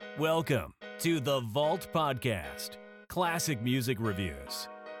Welcome to the Vault Podcast, classic music reviews,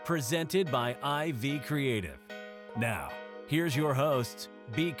 presented by IV Creative. Now, here's your hosts,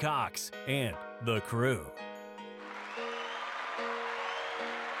 B. Cox and the crew.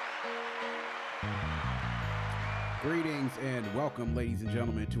 Greetings and welcome, ladies and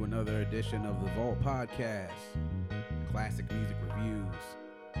gentlemen, to another edition of the Vault Podcast, classic music reviews,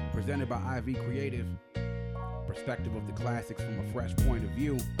 presented by IV Creative, perspective of the classics from a fresh point of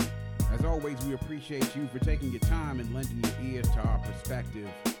view. As always, we appreciate you for taking your time and lending your ears to our perspective.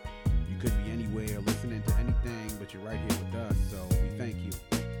 You could be anywhere listening to anything, but you're right here with us, so we thank you.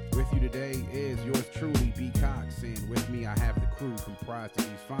 With you today is yours truly, B. Cox, and with me I have the crew comprised of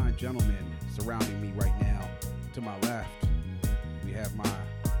these fine gentlemen surrounding me right now. To my left, we have my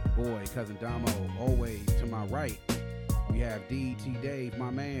boy, Cousin Damo, always to my right. We have D.T. Dave, my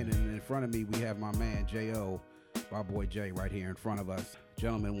man, and in front of me we have my man, J.O., my boy Jay, right here in front of us.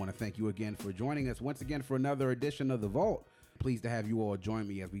 Gentlemen, I want to thank you again for joining us once again for another edition of The Vault. Pleased to have you all join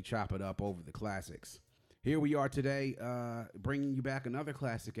me as we chop it up over the classics. Here we are today, bringing you back another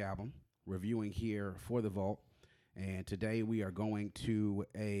classic album, reviewing here for The Vault. And today we are going to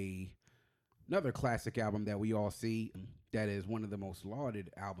another classic album that we all see that is one of the most lauded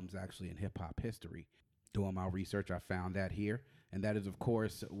albums actually in hip-hop history. Doing my research, I found that here. And that is, of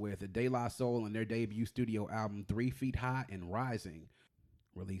course, with De La Soul and their debut studio album, 3 Feet High and Rising,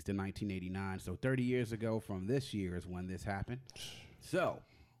 released in 1989. So 30 years ago from this year is when this happened. So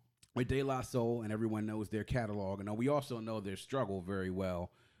with De La Soul, and everyone knows their catalog, and we also know their struggle very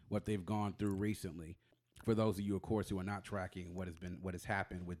well, what they've gone through recently. For those of you, of course, who are not tracking what has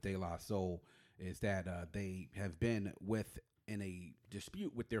happened with De La Soul, is that they have been in a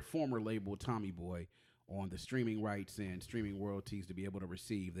dispute with their former label, Tommy Boy, on the streaming rights and streaming royalties to be able to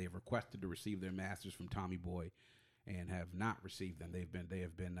receive. They have requested to receive their masters from Tommy Boy and have not received them. They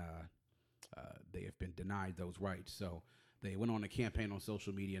have been denied those rights. So they went on a campaign on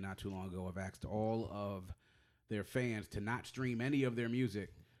social media not too long ago of asked all of their fans to not stream any of their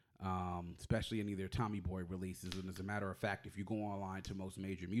music, especially any of their Tommy Boy releases. And as a matter of fact, if you go online to most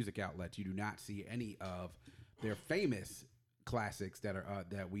major music outlets, you do not see any of their famous classics that are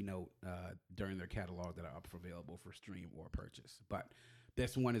that we know during their catalog that are up for available for stream or purchase. But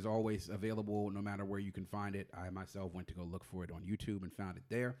this one is always available no matter where you can find it. I myself went to go look for it on YouTube and found it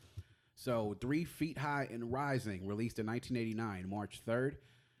there. So 3 Feet High and Rising, released in 1989, March 3rd,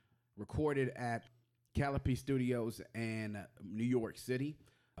 recorded at Calliope Studios in New York City.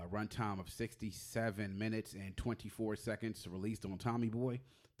 A runtime of 67 minutes and 24 seconds, released on Tommy Boy.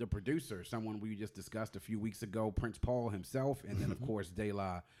 The producer, someone we just discussed a few weeks ago, Prince Paul himself, and then, of course, De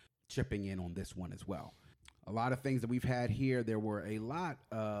La chipping in on this one as well. A lot of things that we've had here. There were a lot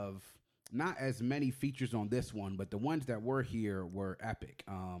of, not as many features on this one, but the ones that were here were epic.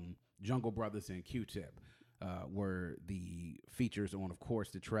 Jungle Brothers and Q-Tip were the features on, of course,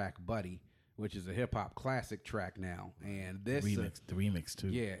 the track Buddy, which is a hip-hop classic track now. And this the remix too.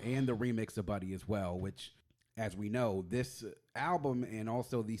 Yeah, and the remix of Buddy as well, which, as we know, this album and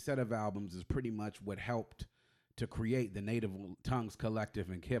also the set of albums is pretty much what helped to create the Native Tongues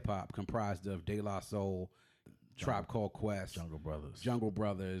Collective in hip-hop, comprised of De La Soul, Tribe Called Quest, Jungle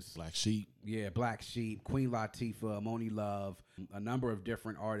Brothers, Black Sheep. Yeah, Black Sheep, Queen Latifah, Moni Love, a number of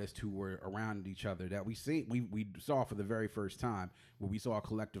different artists who were around each other that we saw for the very first time, where we saw a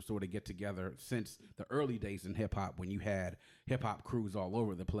collective sort of get together since the early days in hip-hop when you had hip-hop crews all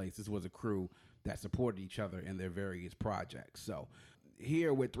over the place. This was a crew that supported each other in their various projects. So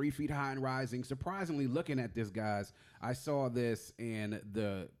here with 3 Feet High and Rising, surprisingly looking at this, guys, I saw this and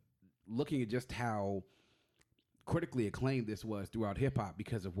looking at just how critically acclaimed this was throughout hip-hop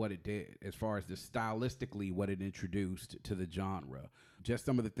because of what it did as far as stylistically what it introduced to the genre. Just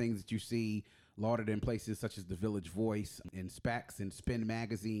some of the things that you see lauded in places such as The Village Voice, in Specs, and Spin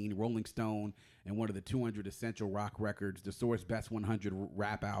Magazine, Rolling Stone, and one of the 200 Essential Rock Records, The Source Best 100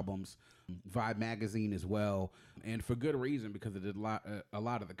 Rap Albums, Vibe Magazine as well, and for good reason, because it did a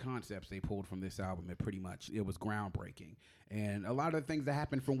lot of the concepts they pulled from this album. It was groundbreaking. And a lot of the things that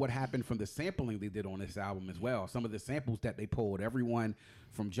happened from the sampling they did on this album as well. Some of the samples that they pulled, everyone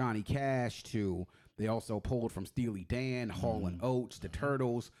from Johnny Cash to, they also pulled from Steely Dan, Hall & Oates, the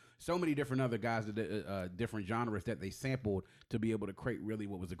Turtles, so many different other guys, different genres that they sampled to be able to create really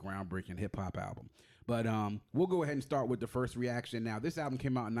what was a groundbreaking hip-hop album. But we'll go ahead and start with the first reaction. Now, this album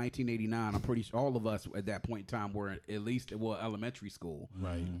came out in 1989. I'm pretty sure all of us at that point in time were at least elementary school.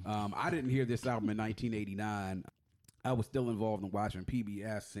 Right. I didn't hear this album in 1989. I was still involved in watching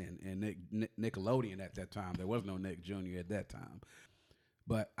PBS and Nickelodeon at that time. There was no Nick Jr. at that time.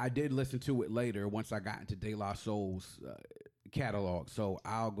 But I did listen to it later once I got into De La Soul's catalog. So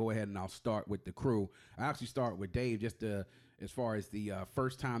I'll go ahead and I'll start with the crew. I actually start with Dave, just as far as the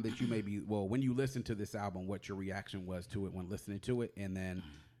first time that you when you listened to this album, what your reaction was to it when listening to it, and then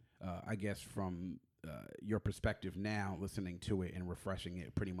I guess from your perspective now, listening to it and refreshing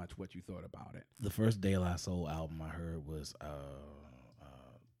it, pretty much what you thought about it. The first De La Soul album I heard was,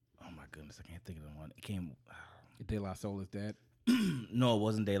 oh my goodness, I can't think of the one. It came. De La Soul is dead. No, it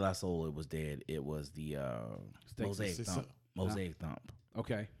wasn't De La Soul. It was dead. It was the Mosaic Thump. Mosaic Thump.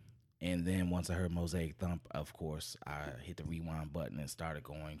 Okay. And then once I heard Mosaic Thump, of course, I hit the rewind button and started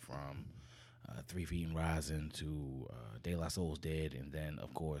going from 3 Feet and Rising to De La Soul's Dead, and then,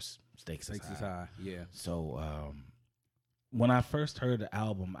 of course, Stakes is High. Yeah. So when I first heard the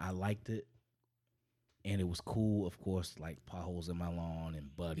album, I liked it, and it was cool, of course, like Potholes in My Lawn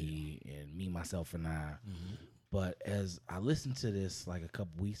and Buddy and Me, Myself, and I. Mm-hmm. But as I listened to this like a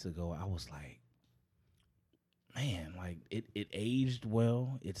couple weeks ago, I was like, man, like it aged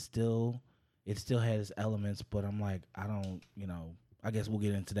well. It still had its elements, but I'm like, I guess we'll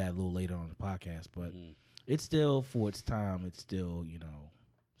get into that a little later on the podcast, but it's still, for its time, it's still,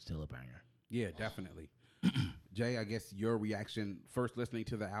 still a banger. Yeah, definitely. Jay, I guess your reaction first listening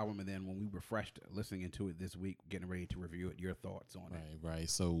to the album, and then when we refreshed listening into it this week, getting ready to review it, your thoughts on it. Right.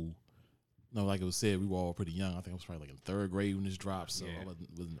 So, no, like it was said, we were all pretty young. I think I was probably like in 3rd grade when this dropped, so I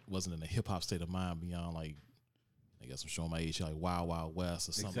wasn't in a hip hop state of mind beyond like, I guess I'm showing my age, like Wild Wild West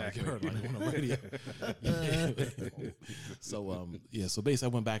or something like that, like on the radio. So so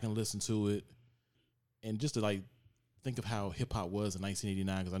basically I went back and listened to it, and just to like think of how hip hop was in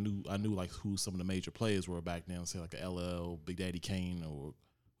 1989, because I knew like who some of the major players were back then, say like a LL, Big Daddy Kane, or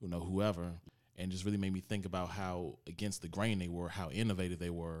whoever, and just really made me think about how against the grain they were, how innovative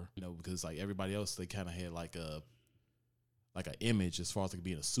they were, because like everybody else, they kind of had like an image as far as like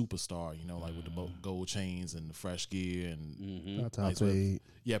being a superstar, like with the gold chains and the fresh gear and high top fade.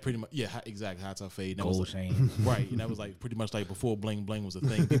 Yeah, pretty much. Yeah, exactly. High top fade. Gold chains. Right, and that was like pretty much like before bling bling was a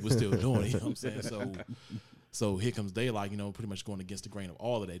thing. People were still doing it. You know what I'm saying? So here comes Daylight. Pretty much going against the grain of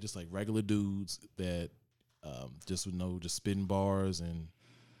all of that. Just like regular dudes that just spitting bars and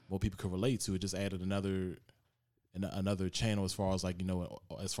what people could relate to. It just added another channel as far as like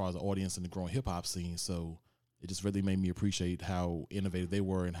as far as the audience in the growing hip hop scene. So it just really made me appreciate how innovative they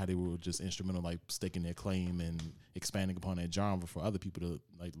were and how they were just instrumental, like staking their claim and expanding upon that genre for other people to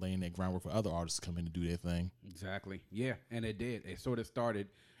like laying that groundwork for other artists to come in and do their thing. Exactly. Yeah, and it did. It sort of started.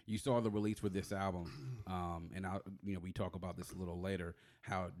 You saw the release with this album, and we talk about this a little later.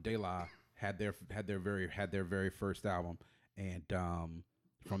 How De La had their very first album, and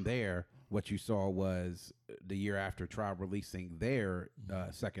from there, what you saw was the year after Tribe releasing their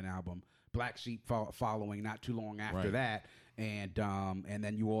second album. Black Sheep following not too long after that, and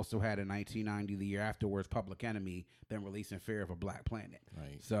then you also had in 1990, the year afterwards, Public Enemy, then releasing Fear of a Black Planet.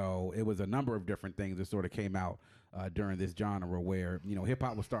 Right. So it was a number of different things that sort of came out during this genre where hip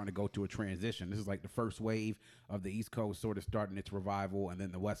hop was starting to go to a transition. This is like the first wave of the East Coast sort of starting its revival, and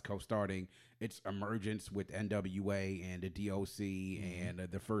then the West Coast starting its emergence with NWA and the DOC and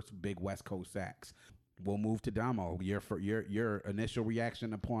the first big West Coast acts. We'll move to Damo. Your initial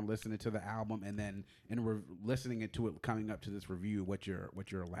reaction upon listening to the album, and then listening to it coming up to this review, what your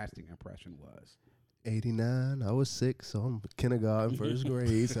lasting impression was. 89. I was 6, so I'm kindergarten, 1st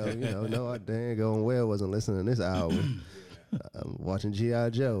grade. So no, I dang going well wasn't listening to this album. I'm watching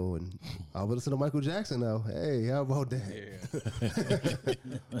G.I. Joe, and I was listening to Michael Jackson now. Hey, how about that?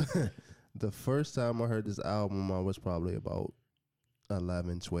 Yeah. The first time I heard this album, I was probably about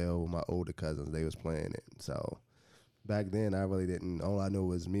 11, 12 with my older cousins. They was playing it. So back then I really didn't. All I knew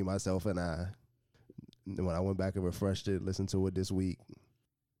was Me, Myself, and I. When I went back and refreshed it, listened to it this week,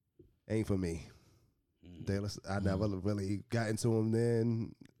 ain't for me. I never really got into them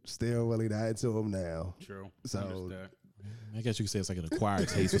then. Still really not into them now. True. So I guess you could say it's like an acquired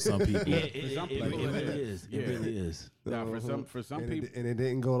taste for some people. Yeah, it really is. It really is. Now, for some people, and it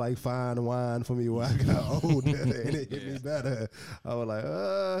didn't go like fine wine for me when I got older, and it hit me better. I was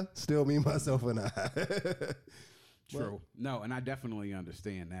like, still Me, Myself, and I. True. No, and I definitely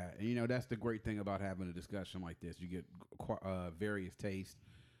understand that. And that's the great thing about having a discussion like this. You get various tastes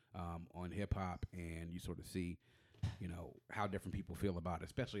on hip hop, and you sort of see how different people feel about it,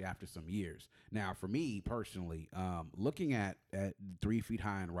 especially after some years. Now, for me personally, looking at 3 Feet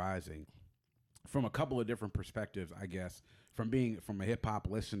High and Rising from a couple of different perspectives, I guess, from a hip hop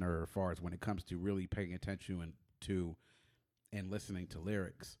listener, as far as when it comes to really paying attention and listening to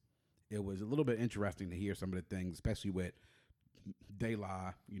lyrics, it was a little bit interesting to hear some of the things, especially with De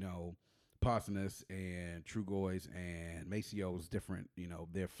La, Posthumous and Trugoys and Maceo's different,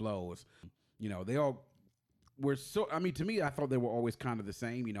 their flows. They all were so. I mean, to me, I thought they were always kind of the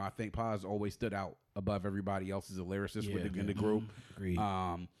same. You know, I think Paz always stood out above everybody else as a lyricist in the group. Agreed.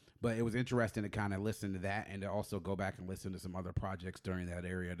 But it was interesting to kind of listen to that and to also go back and listen to some other projects during that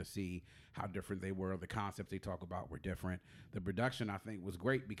area to see how different they were. The concepts they talk about were different. The production, I think, was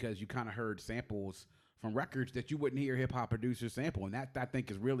great because you kind of heard samples from records that you wouldn't hear hip hop producers sample, and that I think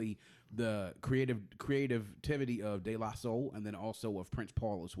is really the creativity of De La Soul, and then also of Prince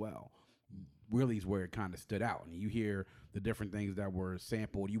Paul as well. Really is where it kind of stood out. And you hear the different things that were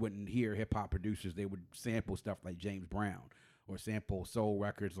sampled. You wouldn't hear hip hop producers; they would sample stuff like James Brown, or sample soul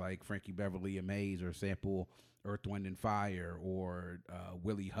records like Frankie Beverly and Maze, or sample Earth, Wind and Fire, or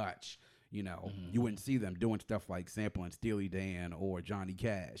Willie Hutch. You know, you wouldn't see them doing stuff like sampling Steely Dan or Johnny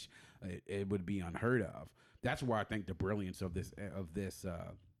Cash. It would be unheard of. That's where I think the brilliance of this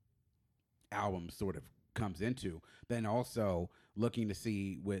album sort of comes into. Then also looking to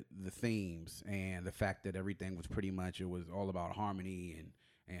see with the themes and the fact that everything was pretty much, it was all about harmony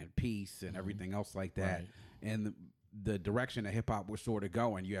and peace and everything else like that. Right. And the direction that hip hop was sort of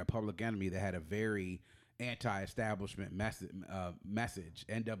going. You had Public Enemy that had a very anti-establishment message.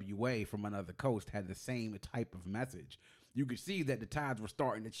 NWA from Another Coast had the same type of message. You could see that the tides were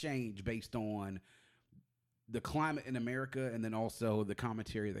starting to change based on the climate in America, and then also the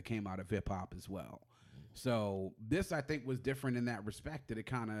commentary that came out of hip hop as well. So this, I think, was different in that respect, that it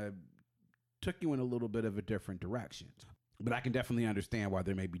kind of took you in a little bit of a different direction. But I can definitely understand why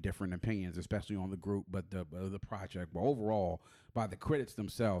there may be different opinions, especially on the group, but the project. But overall, by the critics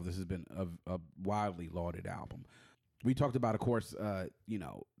themselves, this has been a widely lauded album. We talked about, of course,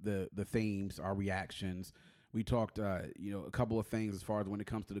 the themes, our reactions. We talked, a couple of things as far as when it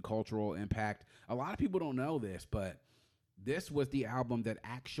comes to the cultural impact. A lot of people don't know this, but this was the album that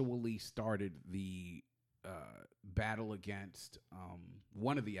actually started the battle against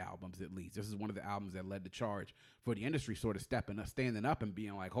one of the albums, at least. This is one of the albums that led the charge for the industry sort of standing up and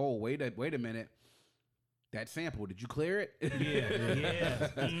being like, oh, wait a minute. That sample, did you clear it? Yeah.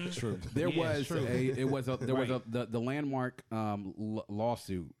 True. There was the landmark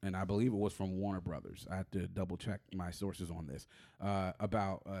lawsuit, and I believe it was from Warner Brothers. I have to double check my sources on this,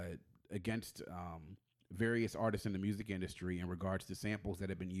 about against various artists in the music industry in regards to samples that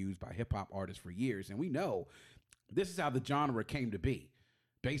have been used by hip hop artists for years. And we know this is how the genre came to be,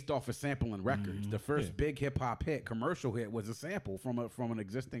 based off of sampling records. The first big hip hop hit, commercial hit, was a sample from an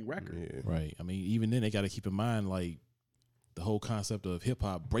existing record. Yeah. Right. I mean, even then, they got to keep in mind, like, the whole concept of hip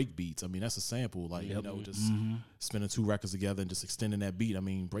hop break beats. I mean, that's a sample. Like, just spinning two records together and just extending that beat. I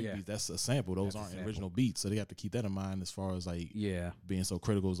mean, break beats, that's a sample. Those aren't original beats. So they have to keep that in mind as far as, like, being so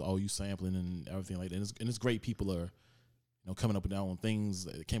critical as, you sampling and everything like that. And it's great people are, coming up with their own things.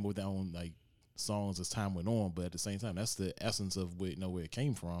 They came up with their own, like, songs as time went on, but at the same time, that's the essence of where it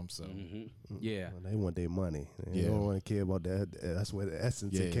came from. So Well, they want their money. They don't want to care about that. That's where the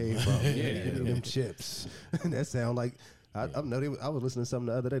essence it came from. Them chips. That sound like I was listening to something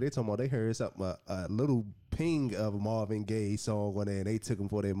the other day. They talking about they heard something a little ping of a Marvin Gaye song on there, and they took them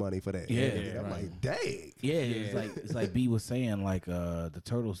for their money for that. I'm like, dang. It's like B was saying, like the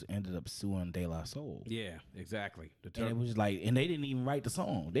Turtles ended up suing De La Soul. Yeah, exactly. And it was just like, and they didn't even write the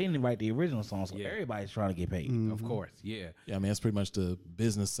song. They didn't even write the original song. So everybody's trying to get paid. Of course, yeah. I mean, that's pretty much the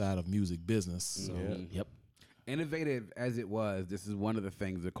business side of music business. So. Yep. Innovative as it was, this is one of the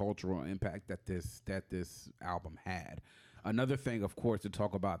things, the cultural impact that this album had. Another thing, of course, to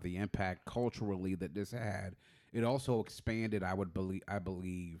talk about the impact culturally that this had, it also expanded, I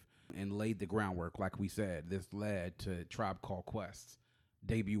believe, and laid the groundwork. Like we said, this led to Tribe Called Quest's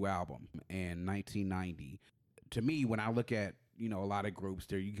debut album in 1990. To me, when I look at, a lot of groups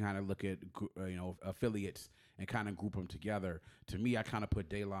there, you kind of look at, affiliates and kind of group them together. To me, I kind of put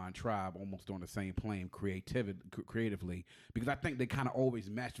De La and Tribe almost on the same plane creatively, because I think they kind of always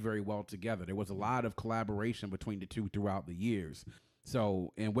meshed very well together. There was a lot of collaboration between the two throughout the years.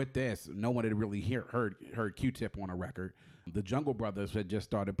 So, and with this, no one had really heard Q-Tip on a record. The Jungle Brothers had just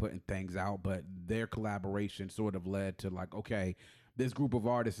started putting things out, but their collaboration sort of led to, like, okay, this group of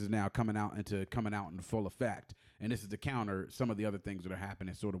artists is now coming out in full effect, and this is to counter some of the other things that are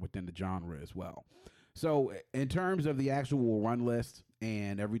happening sort of within the genre as well. So in terms of the actual run list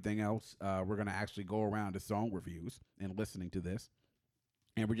and everything else, we're going to actually go around to song reviews and listening to this.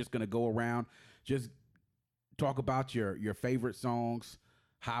 And we're just going to go around, just talk about your favorite songs,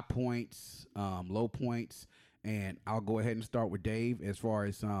 high points, low points. And I'll go ahead and start with Dave as far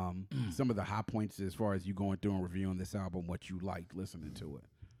as some of the high points as far as you going through and reviewing this album, what you liked listening to it.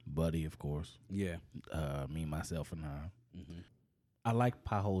 Buddy, of course. Yeah. Me, Myself, and I. I like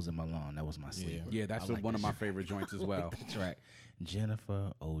Potholes in My Lawn. That was my sleeper. Yeah, that's I like one that of my shit. favorite joints as well. Track.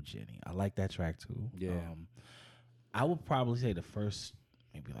 Jennifer, oh Jenny. I like that track too. Yeah. I would probably say the first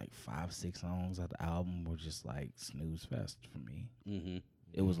maybe like 5-6 songs of the album were just like snooze fest for me. Mm-hmm.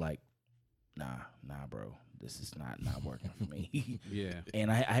 It was like, nah, bro, this is not working for me. Yeah.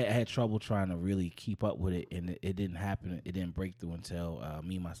 And I had trouble trying to really keep up with it, and it didn't happen. It didn't break through until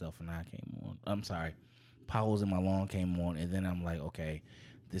Me, Myself, and I came on. I'm sorry, Potholes in My Lawn came on, and then I'm like, okay,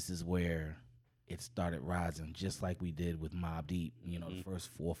 this is where it started rising, just like we did with Mobb Deep. You know, the first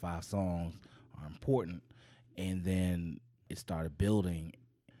 4 or 5 songs are important, and then it started building.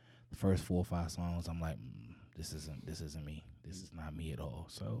 The first 4 or 5 songs, I'm like, this isn't me. This is not me at all.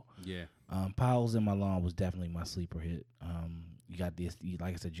 So Yeah. Potholes in My Lawn was definitely my sleeper hit. You got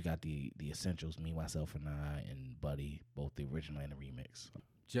like I said, you got the essentials, Me, Myself, and I, and Buddy, both the original and the remix.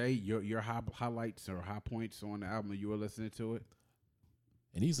 Jay, your highlights or high points on the album you were listening to it?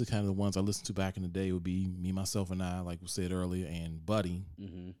 And these are kind of the ones I listened to back in the day. Would be Me, Myself, and I, like we said earlier, and Buddy.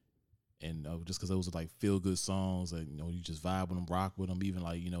 Mm-hmm. And just because those are like feel good songs, that you just vibe with them, rock with them. Even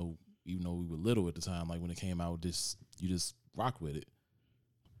like even though we were little at the time, like when it came out, you just rock with it.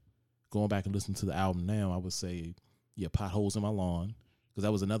 Going back and listening to the album now, I would say, yeah, Potholes in My Lawn, because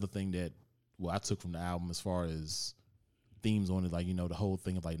that was another thing that I took from the album as far as themes on it, like the whole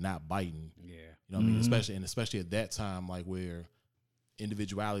thing of like not biting. Yeah. You know what I mean? Especially at that time, like where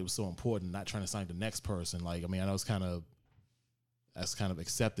individuality was so important, not trying to sign the next person. Like, I mean, I know that's kind of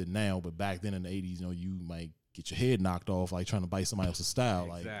accepted now, but back then in the 80s, you might get your head knocked off like trying to bite somebody else's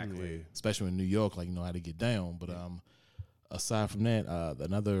style. Exactly. Like, especially in New York, like, how to get down. But aside from that,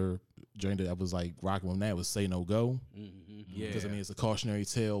 another joint that I was like rocking with that was Say No Go. Mm-hmm. Yeah. Because I mean, it's a cautionary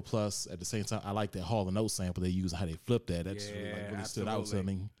tale. Plus, at the same time, I like that Hall & Oates sample they use and how they flip that. That's really stood out to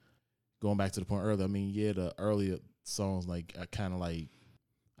me. Going back to the point earlier, I mean, yeah, the earlier songs, like, I kind of like,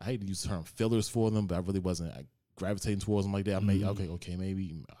 I hate to use the term fillers for them, but I really wasn't gravitating towards them like that. I made okay,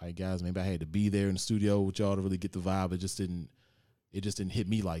 maybe, all right, guys, maybe I had to be there in the studio with y'all to really get the vibe. It just didn't hit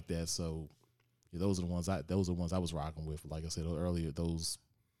me like that. So yeah, those are the ones I was rocking with. Like I said earlier, those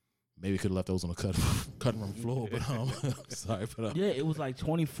maybe could have left those on the cutting room floor, but sorry, but yeah, it was like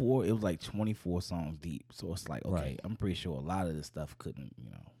 24. It was like 24 songs deep. So it's like, okay, Right. I'm pretty sure a lot of this stuff couldn't,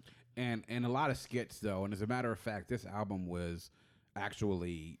 And a lot of skits though, and as a matter of fact, this album was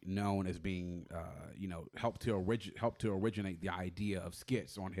actually known as being, helped to originate the idea of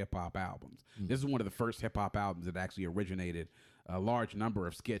skits on hip hop albums. This is one of the first hip hop albums that actually originated a large number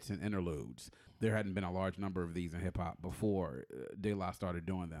of skits and interludes. There hadn't been a large number of these in hip hop before De La started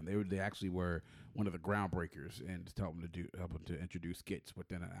doing them. They actually were one of the groundbreakers and help them to introduce skits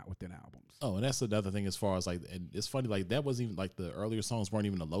within albums. Oh, and that's another thing as far as like, and it's funny, like that wasn't even like the earlier songs weren't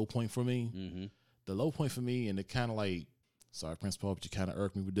even a low point for me. Mm-hmm. The low point for me, and it kind of like, sorry, Prince Paul, but you kind of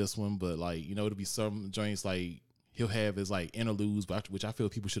irked me with this one, but like, it'll be some joints like he'll have his like interludes, which I feel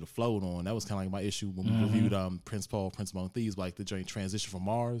people should have flowed on. That was kind of like my issue when we reviewed Prince Paul, Prince Among Thieves, like the joint Transition from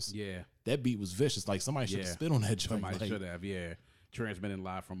Mars. Yeah. That beat was vicious. Like somebody should have spit on that joint. Somebody like, should have, transmitting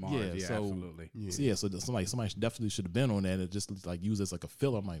live from Mars. Yeah, so, absolutely. So somebody definitely should have been on that and just like use it as like a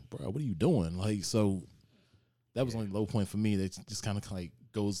filler. I'm like, bro, what are you doing? Like, so that was only low point for me. That just kind of like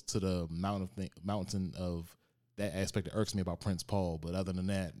goes to the mountain of that aspect that irks me about Prince Paul. But other than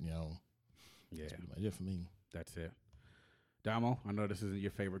that, that's pretty much it for me. That's it. Damo, I know this isn't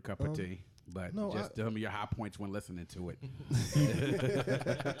your favorite cup of tea, but tell me your high points when listening to it.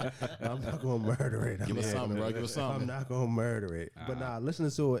 I'm not gonna murder it. Give us something, bro. Give us something. I'm not gonna murder it. But nah,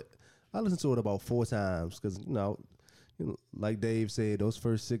 listening to it, I listened to it about 4 times because like Dave said, those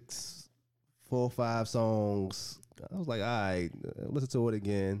first 4 or 5 songs, I was like, all right, listen to it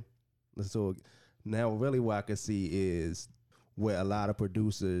again. Listen to it. Now, really, what I can see is where a lot of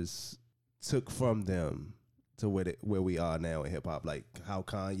producers took from them to where we are now in hip hop, like how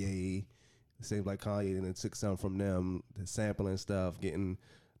Kanye. It seems like Kanye then took something from them, the sampling stuff, getting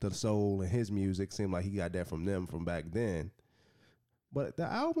the soul in his music. Seemed like he got that from them from back then. But the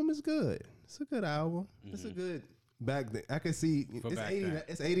album is good. It's a good album. Mm-hmm. It's a good back then. I can see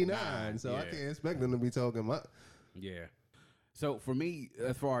it's 89, so I can't expect them to be talking about. Yeah. So for me,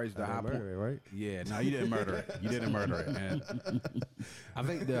 as far as the high point, right? Yeah, no, you didn't murder it. You didn't murder it, man. I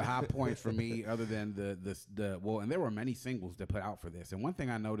think the high points for me, other than and there were many singles that put out for this. And one thing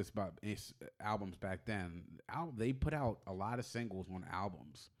I noticed about albums back then, they put out a lot of singles on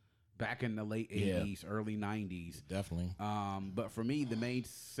albums back in the late 80s, early 90s. Definitely. But for me, the main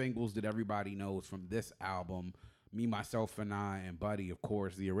singles that everybody knows from this album, Me, Myself, and I, and Buddy, of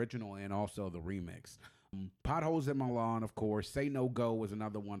course, the original and also the remix. Potholes in My Lawn, of course. Say No Go was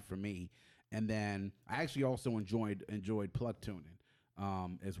another one for me. And then I actually also enjoyed Plug Tuning.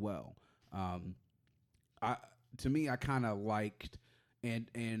 as well. To me, I kind of liked, and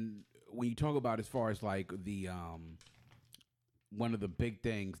when you talk about as far as like the one of the big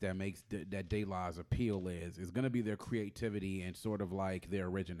things that makes that De La's appeal is going to be their creativity and sort of like their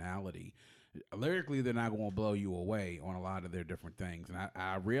originality. Lyrically, they're not going to blow you away on a lot of their different things, and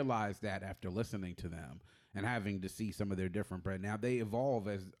I realized that after listening to them and having to see some of their different. But now they evolve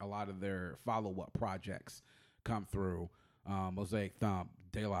as a lot of their follow-up projects come through. Mosaic Thump,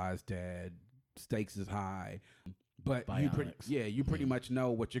 De La is Dead, Stakes is High. But you pretty much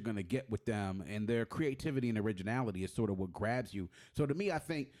know what you're going to get with them, and their creativity and originality is sort of what grabs you. So to me, I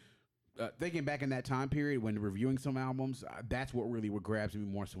think thinking back in that time period when reviewing some albums, that's what really what grabs me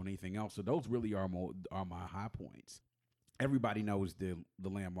more so than anything else. So those really are my high points. Everybody knows the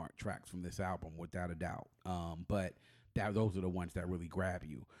landmark tracks from this album without a doubt, but those are the ones that really grab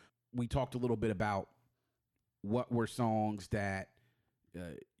you. We talked a little bit about what were songs that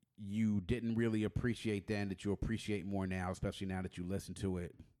you didn't really appreciate then that you appreciate more now, especially now that you listen to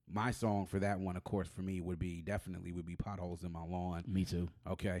it. My song for that one, of course, for me would be Potholes in My Lawn. Me too.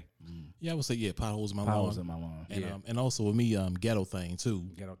 Okay. Yeah, I would say Potholes in My Lawn. Potholes in My Lawn. And and also with me, Ghetto Thing too.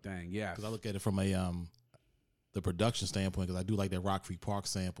 Ghetto Thing, yeah. Because I look at it from a the production standpoint, because I do like that Rock Creek Park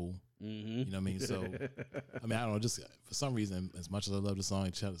sample. Mm-hmm. You know what I mean? So, I don't know, just for some reason, as much as I love the song,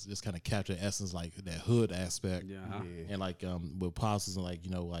 it just kind of capture essence, like that hood aspect. Yeah. And like with pauses and like,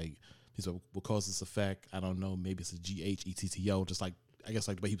 like, what caused this effect? I don't know. Maybe it's a GHETTO, just like, I guess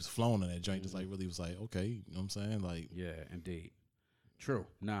like the way he was flowing in that joint, just like really was like, okay, you know what I'm saying? Like, yeah, indeed. True.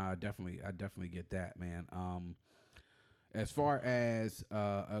 Nah, I definitely get that, man. As far as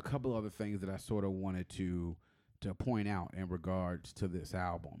a couple other things that I sort of wanted to point out in regards to this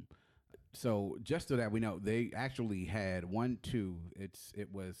album. So just so that we know, they actually had it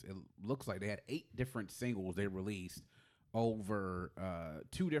looks like they had 8 different singles they released over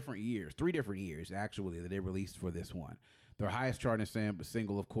 3 different years actually that they released for this one. Their highest charting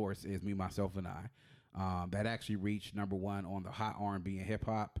single, of course, is Me, Myself, and I. That actually reached #1 on the Hot R&B and Hip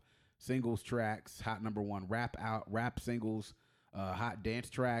Hop singles tracks, Hot #1 rap singles, Hot dance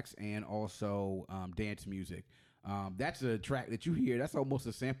tracks, and also dance music. That's a track that you hear. That's almost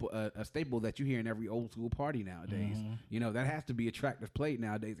a staple that you hear in every old school party nowadays. Mm-hmm. That has to be a track that's played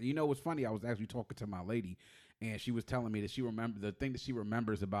nowadays. What's funny? I was actually talking to my lady, and she was telling me that the thing that she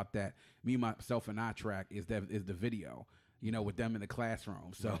remembers about that Me, Myself, and I track is the video. With them in the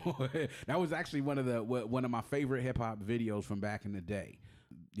classroom. So that was actually one of my favorite hip hop videos from back in the day.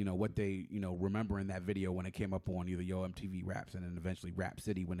 What they remember in that video when it came up on either Yo MTV Raps and then eventually Rap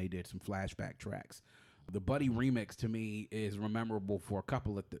City when they did some flashback tracks. The Buddy remix to me is memorable for a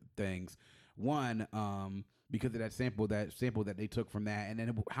couple of things. One, because of that sample that they took from that, and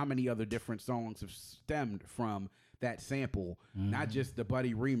then how many other different songs have stemmed from that sample. Mm-hmm. Not just the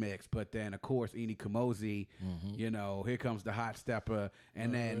Buddy remix, but then of course Eni Kamoze. Mm-hmm. Here Comes the Hot Stepper,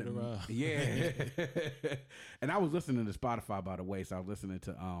 and then yeah. And I was listening to Spotify, by the way, so I was listening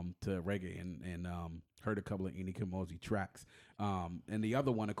to reggae and heard a couple of Eni Kamoze tracks. And the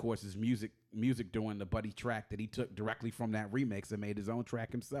other one, of course, is music doing the Buddy track that he took directly from that remix and made his own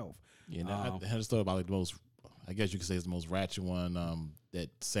track himself. Yeah, I just thought about like the most, I guess you could say it's the most ratchet one. That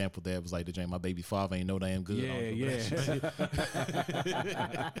sample that was like the joint, My Baby Father Ain't No Damn Good. Yeah.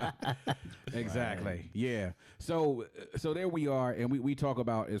 Exactly. Yeah. So there we are, and we talk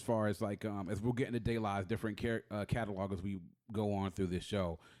about as far as like as we're getting to De La's different catalog as we go on through this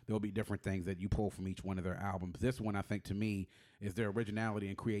show. There'll be different things that you pull from each one of their albums. This one, I think, to me, is their originality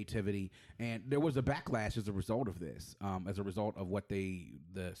and creativity, and there was a backlash as a result of this, as a result of what the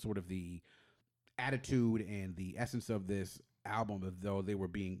attitude and the essence of this album, as though they were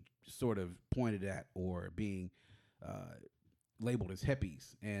being sort of pointed at or being labeled as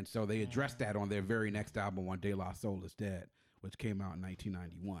hippies. And so they addressed that on their very next album, on De La Soul is Dead, which came out in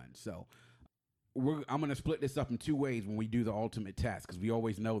 1991. So I'm going to split this up in 2 ways when we do the ultimate test, because we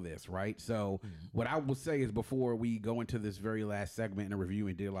always know this, right? So what I will say is, before we go into this very last segment in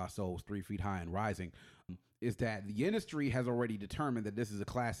reviewing De La Soul's 3 Feet High and Rising, is that the industry has already determined that this is a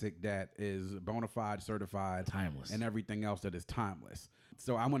classic that is bona fide, certified, timeless, and everything else that is timeless.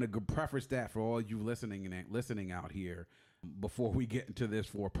 So I'm going to preface that for all you listening out here before we get into this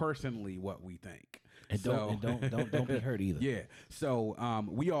for personally what we think. And don't be hurt either. Yeah. So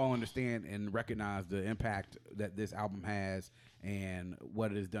we all understand and recognize the impact that this album has and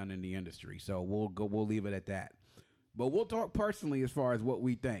what it has done in the industry. So we'll leave it at that. But we'll talk personally as far as what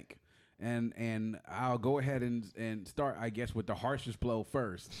we think. And I'll go ahead and start, I guess, with the harshest blow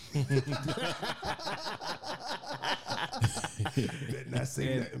first. Did not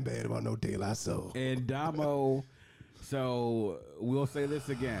say nothing bad about no De La Soul. And Damo, So we'll say this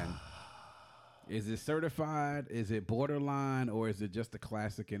again. Is it certified? Is it borderline? Or is it just a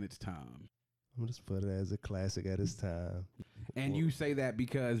classic in its time? I'm just put it as a classic at its time. And you say that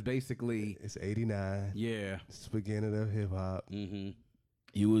because basically, It's 89. yeah. It's the beginning of hip hop. Mm-hmm.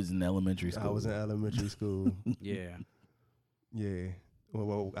 You was in elementary school. I was in elementary school. Yeah. Yeah.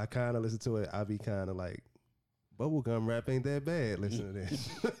 Well, I kind of listen to it. I be kind of like, bubblegum rap ain't that bad. Listen to this.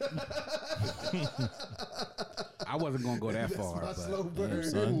 I wasn't going to go that That's far. my But slow burn.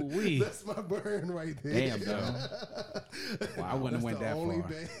 son. Ooh-wee. That's my burn right there. Damn, though. Well, I wouldn't have went that only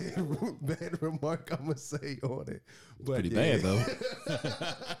far. bad remark I'm going to say on it. But Pretty yeah. bad though.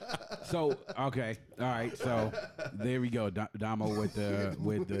 So, okay. All right. So there we go. Damo with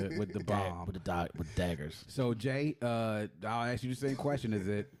the bomb. with daggers. So Jay, I'll ask you the same question. Is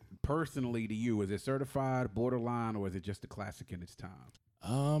it personally to you, is it certified, borderline, or is it just a classic in its time?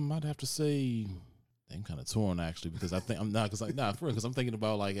 I'd have to say I'm kind of torn actually because I think I'm not for real because I'm thinking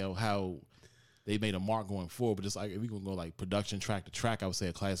about like how they made a mark going forward, but just like if we gonna go like production track to track, I would say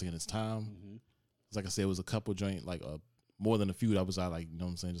a classic in its time. Mm-hmm. Like I said, it was a couple joint like more than a few that was like you know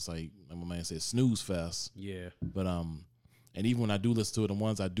what I'm saying, just like my man said, snooze fest. Yeah. But and even when I do listen to it, the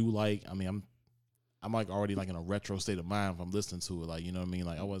ones I do like, I mean I'm like already like in a retro state of mind if I'm listening to it, like you know what I mean,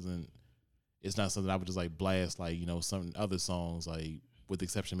 like it's not something I would just like blast like you know some other songs like with the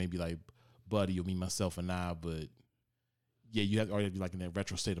exception maybe like Buddy or Me, Myself, and I, but yeah, you have to already be like in that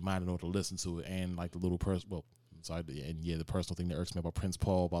retro state of mind in order to listen to it, and like the little the personal thing that irks me about Prince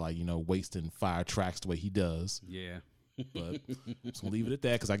Paul by like you know wasting 5 tracks the way he does. Yeah. But just gonna leave it at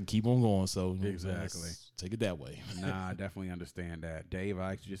that because I can keep on going. So Exactly. let's take it that way. Nah, I definitely understand that. Dave,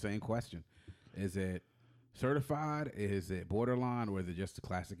 I asked you the same question. Is it certified? Is it borderline? Or is it just a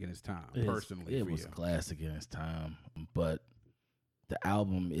classic in its time? Personally, it for was you? a classic in its time, but the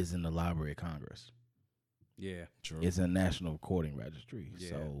album is in the Library of Congress. Yeah. True. It's a National Recording Registry, Yeah.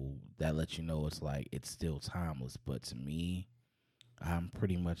 so that lets you know it's like it's still timeless. But to me, I'm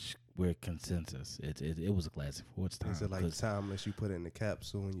pretty much we're consensus. It was a classic for its time. Is it like 'cause, timeless? You put it in the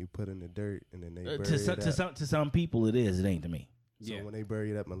capsule and you put it in the dirt and then they bury to it up. to some people it is. It ain't to me. So Yeah. when they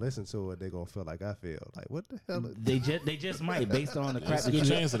bury it up and listen to it, they're gonna feel like I feel. Like what the hell? They just might based on the crap There's a that good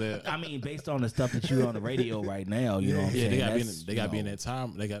you. chance of that. I mean, based on the stuff that you on the radio right now, you know what I'm Yeah, saying? they gotta be That's, they gotta be in you know, that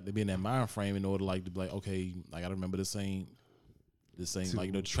time. They got to be in that mind frame in order like to be like okay, like I remember the same like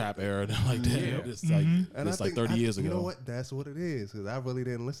you know trap era like that. Yeah. It's like And it's I like think 30 years ago. You know what? That's what it is because I really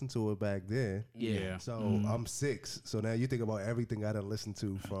didn't listen to it back then. Yeah. So I'm 6. So now you think about everything I done listened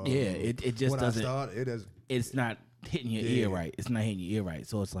to from. Yeah, it just when doesn't. I started, it is. It's not hitting your Yeah. ear right. It's not hitting your ear right.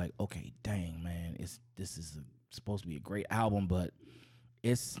 So it's like, okay, dang man, this is supposed to be a great album, but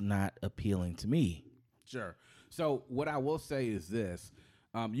it's not appealing to me. Sure. So what I will say is this.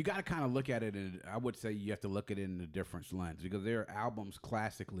 You got to kind of look at it, and I would say you have to look at it in a different lens because there are albums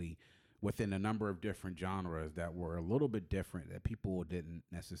classically within a number of different genres that were a little bit different that people didn't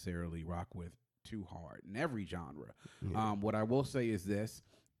necessarily rock with too hard in every genre. What I will say is this.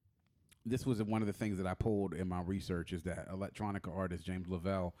 This was one of the things that I pulled in my research is that electronica artist James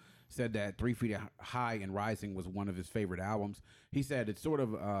Lavelle said that 3 Feet High and Rising was one of his favorite albums. He said it's sort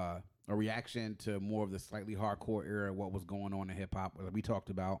of a reaction to more of the slightly hardcore era, what was going on in hip hop that we talked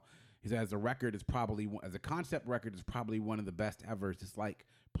about. He said as a record is probably as a concept record is probably one of the best ever. It's like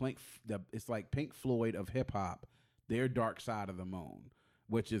Pink Floyd of hip hop, their Dark Side of the Moon,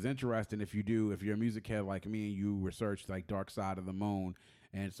 which is interesting if you're a music head like me and you research like Dark Side of the Moon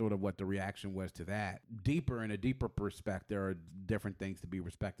and sort of what the reaction was to that. In a deeper perspective, there are different things to be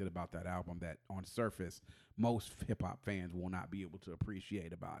respected about that album that on surface, most hip hop fans will not be able to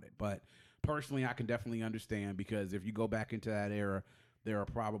appreciate about it. But personally, I can definitely understand because if you go back into that era, there are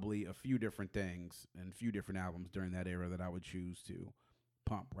probably a few different things and a few different albums during that era that I would choose to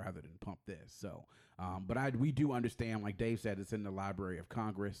pump rather than pump this. So, but we do understand, like Dave said, it's in the Library of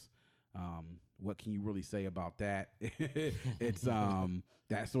Congress. What can you really say about that? It's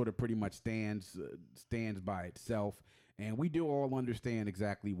that sort of pretty much stands by itself, and we do all understand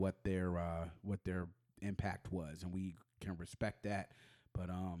exactly what their impact was, and we can respect that. But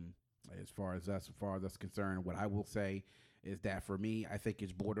as far as us concerned, what I will say is that for me, I think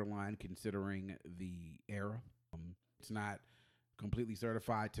it's borderline considering the era. It's not completely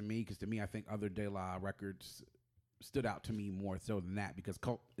certified to me because to me, I think other De La records stood out to me more so than that because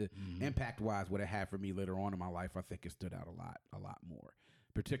impact wise, what it had for me later on in my life, I think it stood out a lot more.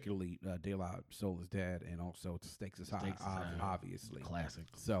 Particularly De La Soul Is Dead and also Stakes Is High, obviously. Classic.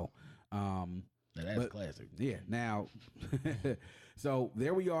 So, That's classic. yeah. Now, so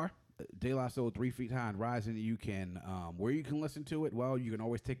there we are. De La Soul 3 Feet High and Rising. You can, where you can listen to it, well, you can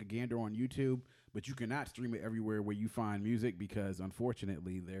always take a gander on YouTube, but you cannot stream it everywhere where you find music because,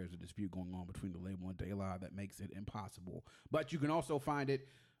 unfortunately, there's a dispute going on between the label and De La that makes it impossible. But you can also find it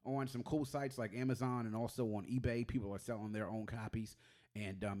on some cool sites like Amazon and also on eBay. People are selling their own copies.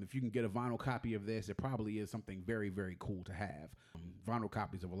 And if you can get a vinyl copy of this, it probably is something very, very cool to have. Vinyl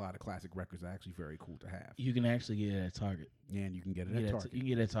copies of a lot of classic records are actually very cool to have. You can actually get it at Target. And you can get it at Target. You can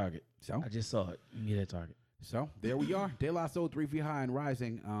get it at Target. So I just saw it. You can get it at Target. So there we are. De La Soul 3 Feet High and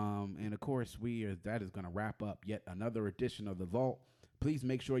Rising. And of course, that is going to wrap up yet another edition of The Vault. Please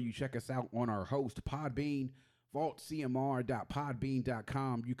make sure you check us out on our host, Podbean,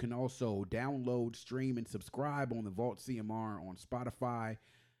 vaultcmr.podbean.com. You can also download, stream, and subscribe on the Vault CMR on Spotify,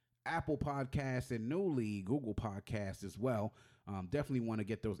 Apple Podcasts, and newly Google Podcasts as well. Definitely want to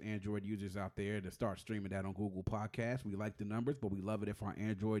get those Android users out there to start streaming that on Google Podcasts. We like the numbers, but we love it if our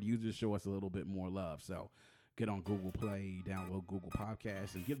Android users show us a little bit more love. So get on Google Play, download Google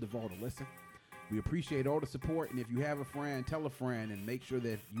Podcasts, and give the Vault a listen. We appreciate all the support, and if you have a friend, tell a friend, and make sure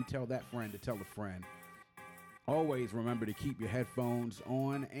that you tell that friend to tell a friend. Always remember to keep your headphones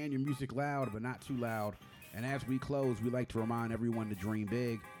on and your music loud, but not too loud. And as we close, we like to remind everyone to dream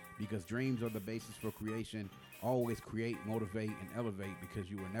big, because dreams are the basis for creation. Always create, motivate, and elevate,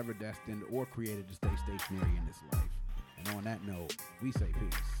 because you were never destined or created to stay stationary in this life. And on that note, we say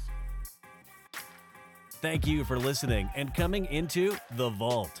peace. Thank you for listening and coming into The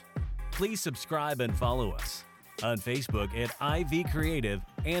Vault. Please subscribe and follow us on Facebook at IV Creative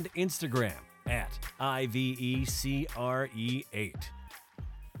and Instagram at IVECRE8.